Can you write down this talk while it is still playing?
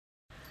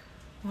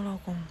我老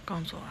公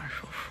刚做完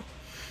手术，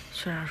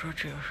虽然说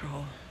这个时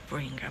候不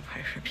是应该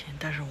拍视频，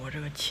但是我这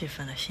个气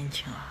愤的心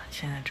情啊，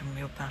现在真没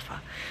有办法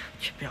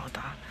去表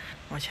达。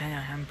我前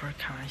2天不是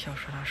开玩笑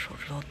说他手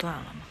指头断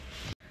了吗？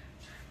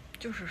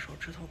就是手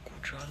指头骨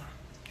折了，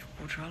就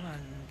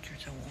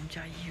在我们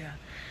家医院，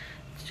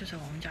就在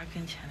我们家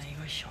跟前的一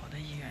个小的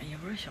医院，也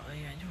不是小的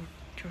医院，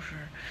就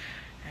是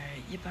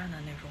一般的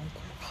那种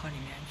骨科里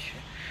面去，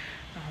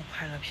然后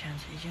拍了片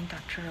子，已经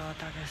治疗了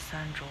大概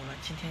3周了。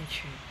今天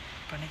去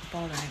把那个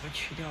包的那个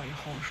取掉以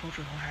后，手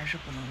指头还是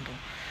不能动。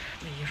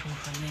那医生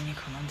说，那你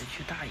可能得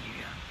去大医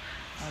院。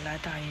然后来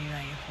大医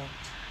院以后，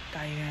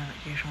大医院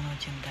医生都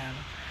惊呆了，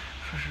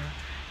说是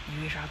你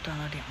为啥断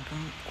了2根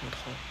骨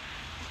头？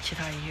其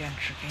他医院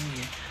只给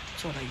你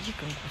做了1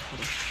根骨头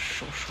的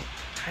手术，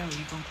还有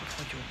1根骨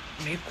头就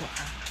没管。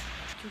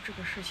就这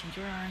个事情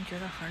就让人觉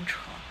得很扯。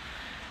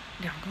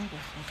2根骨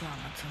头断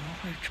了，怎么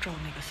会照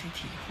那个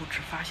CT 以后只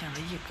发现了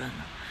1根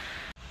呢？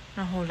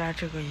然后来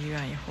这个医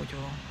院以后就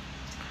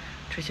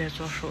直接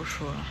做手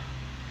术了。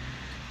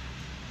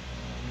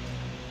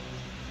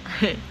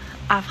嘿，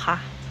阿帕，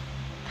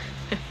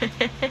嘿嘿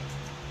嘿嘿。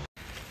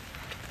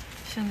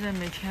现在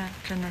每天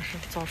真的是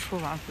早出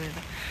晚归的，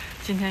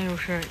今天又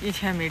是1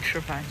天没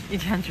吃饭，1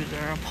天就在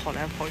这跑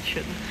来跑去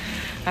的。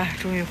哎，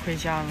终于回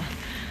家了，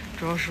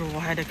主要是我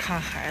还得看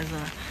孩子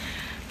呢。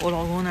我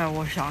老公呢，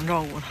我想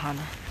照顾他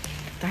呢，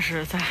但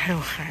是咱还有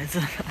孩子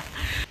呢。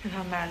给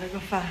他买了个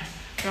饭，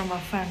让把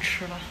饭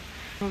吃了，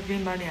说给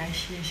你把脸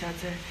洗一下，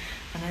再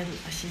把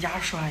那牙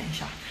刷一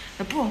下。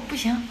不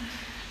行，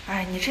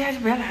哎，你这下就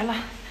别来了，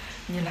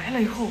你来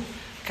了以后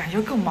感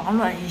觉更忙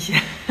乱一些。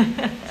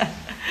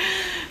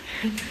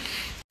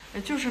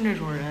就是那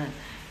种人，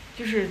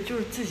就是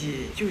自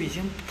己就已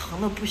经疼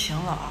得不行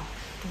了啊，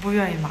不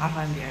愿意麻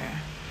烦别人。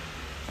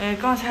哎，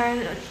刚才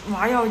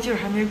麻药劲儿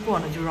还没过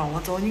呢，就让我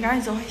走，你赶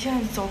紧走，现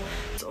在走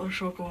的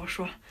时候跟我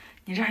说，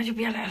你这还就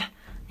别来了，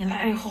你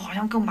来了以后好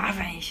像更麻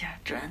烦一些，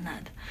真的。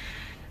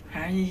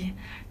反正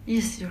意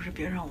思就是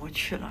别让我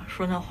去了，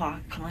说那话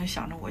可能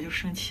想着我就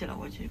生气了，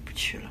我就不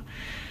去了。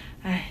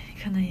哎，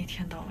你看那一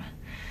天到晚，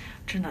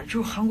真的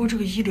就韩国这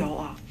个医疗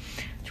啊，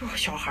就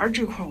小孩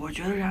这块我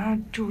觉得人家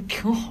就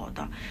挺好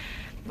的，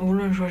无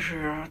论说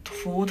是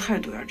服务态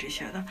度呀这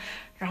些的。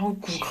然后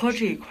骨科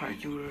这一块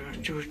就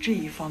是这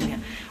一方面，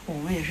我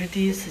们也是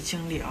第一次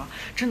经历啊，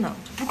真的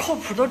不靠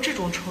谱到这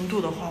种程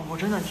度的话，我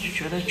真的就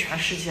觉得全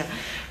世界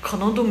可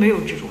能都没有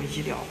这种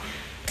医疗。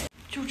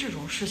就这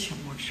种事情，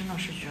我真的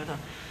是觉得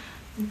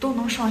都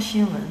能上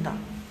新闻的，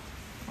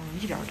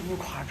一点都不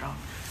夸张。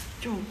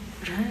就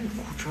人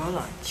骨折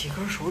了，几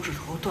根手指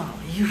头断了，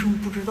医生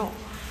不知道。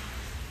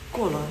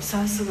过了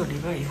3、4个礼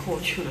拜以后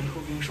去了以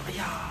后跟你说，哎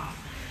呀，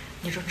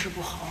你这治不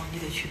好，你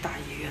得去大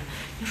医院。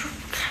你说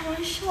开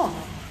玩笑呢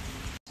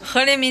吗？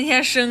何林明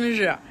天生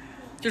日，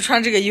就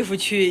穿这个衣服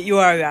去幼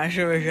儿园，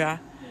是不是？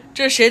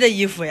这是谁的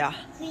衣服呀？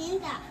新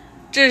的。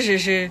这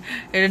是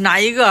哪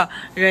一个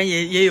人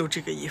也有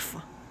这个衣服？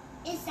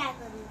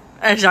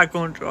艾莎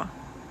公主。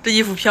这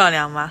衣服漂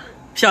亮吗？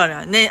漂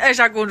亮。那艾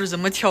莎公主怎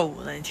么跳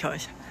舞呢？你跳一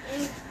下。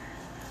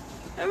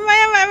妈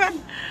呀！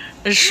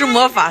施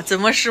魔法，怎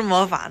么施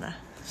魔法呢？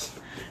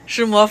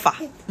施魔法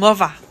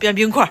变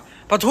冰块，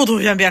把图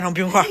图先变成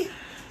冰块。你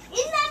那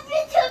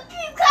变成冰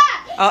块。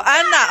哦，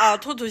安娜啊，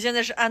图图现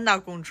在是安娜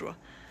公主。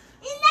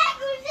你那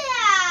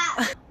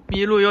不是啊。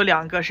麋鹿有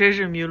2个，谁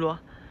是麋鹿？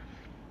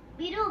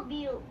麋鹿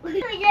也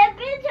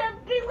变成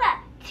冰块。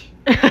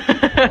我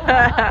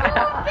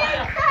变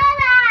块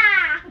啦。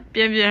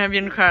变成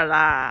冰块啦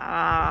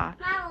啊！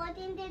妈，我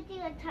今天这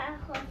个穿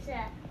合适。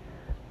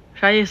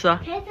啥意思？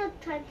谁就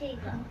穿这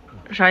个。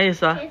啥意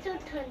思？谁就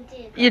穿这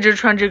个。一直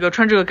穿这个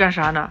干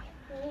啥呢？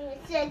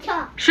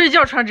睡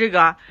觉穿这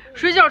个，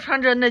睡觉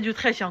穿着那就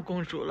太像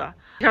公主了。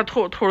一下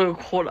偷又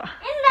哭了。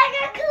你那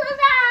个哭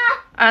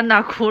了。安娜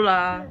哭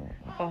了。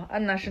哦，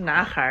安娜是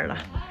男孩了。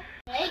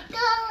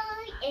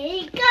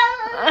一个。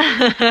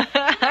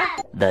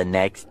The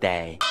next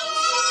day.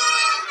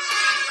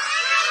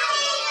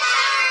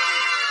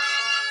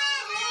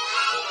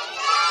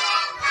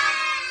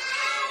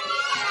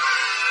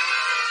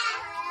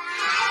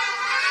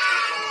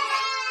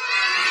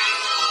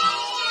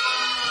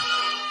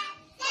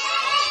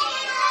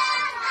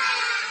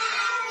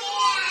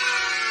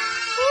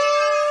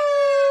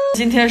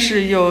 今天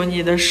是有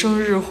你的生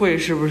日会，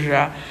是不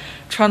是？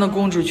穿的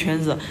公主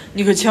裙子，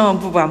你可千万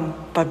不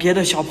把别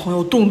的小朋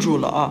友冻住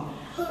了啊！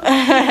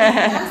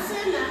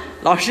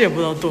老师也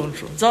不能冻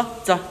住。走。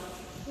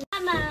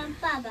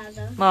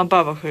妈妈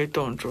爸爸可以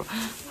冻住。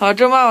好，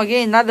这妈妈给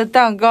你拿的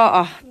蛋糕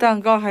啊，蛋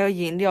糕还有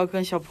饮料，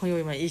跟小朋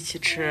友们一起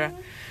吃。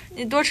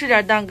你多吃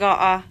点蛋糕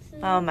啊，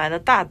妈妈买的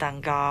大蛋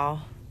糕。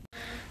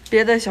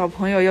别的小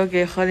朋友要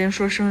给何林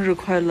说生日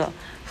快乐，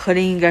何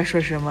林应该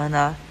说什么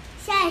呢？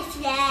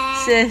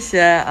谢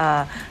谢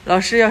啊！老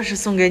师要是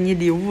送给你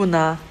礼物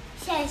呢？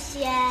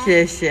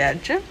谢谢，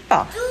真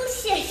棒。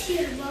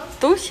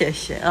都谢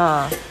谢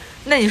啊！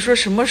那你说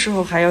什么时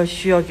候还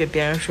需要给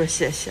别人说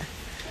谢谢？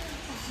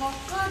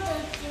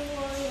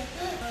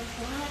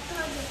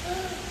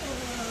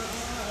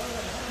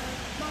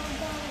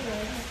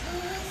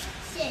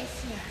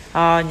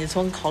啊，你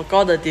从好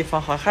高的地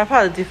方、好害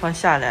怕的地方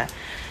下来，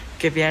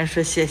给别人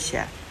说谢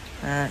谢，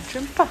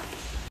真棒。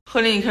何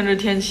林，你看这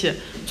天气，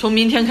从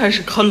明天开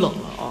始可冷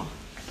了啊。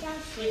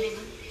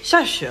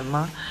下雪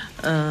吗？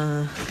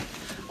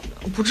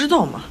不知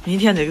道嘛，明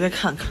天得再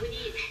看看。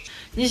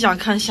你想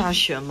看下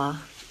雪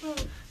吗？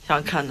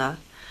想看呢。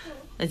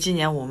那今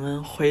年我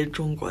们回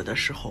中国的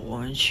时候，我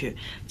们去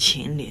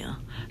秦岭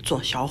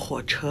坐小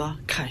火车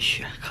看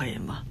雪，可以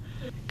吗？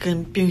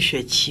跟冰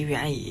雪奇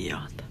缘一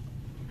样的。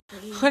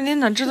何琳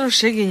娜，这都是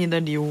谁给你的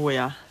礼物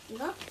呀？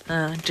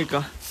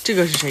这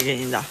个是谁给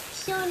你的？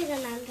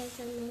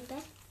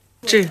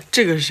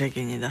这个是谁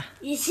给你的？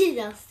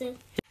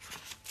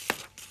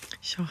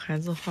小孩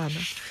子画的，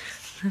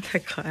太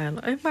可爱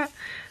了。哎妈，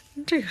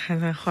这个孩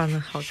子画的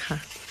好看。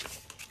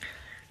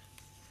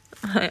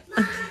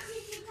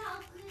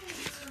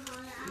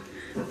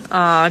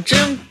啊，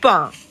真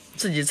棒！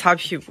自己擦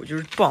屁股就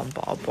是棒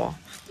宝宝。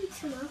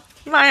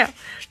妈呀，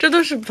这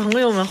都是朋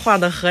友们画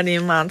的何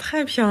琳吗？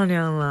太漂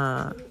亮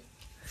了。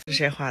是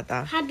谁画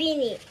的？哈比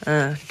你。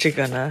这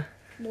个呢？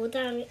毛大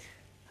面。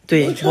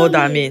对，毛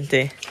大面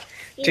对。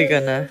这个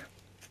呢？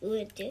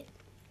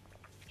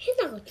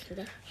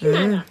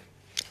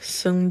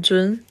生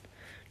尊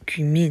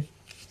居民。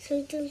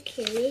生尊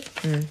居民。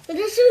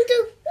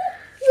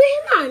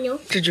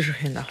这就是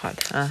黑娜画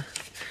的啊。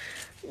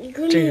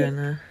这个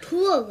呢？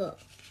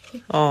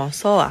哦，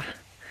扫啊。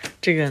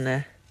这个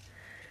呢？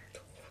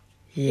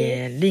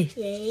野林。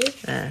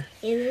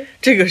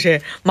这个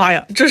谁？妈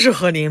呀，这是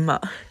何琳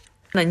吗？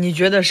那你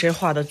觉得谁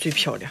画的最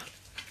漂亮？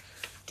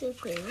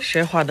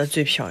谁画的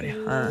最漂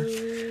亮啊？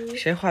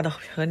谁画的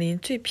何琳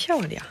最漂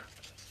亮？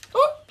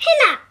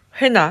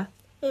黑娜。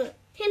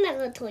黑娜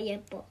个头也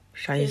薄。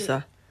啥意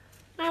思？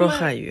说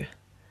汉语。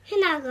黑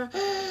娜个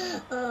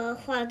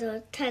画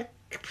的太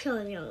漂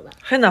亮了。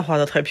黑娜画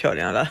的太漂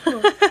亮了。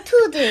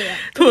兔子呀。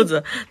兔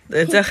子，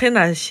在黑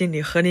娜心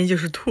里，何琳就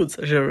是兔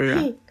子，是不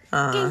是？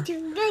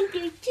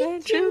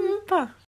真棒。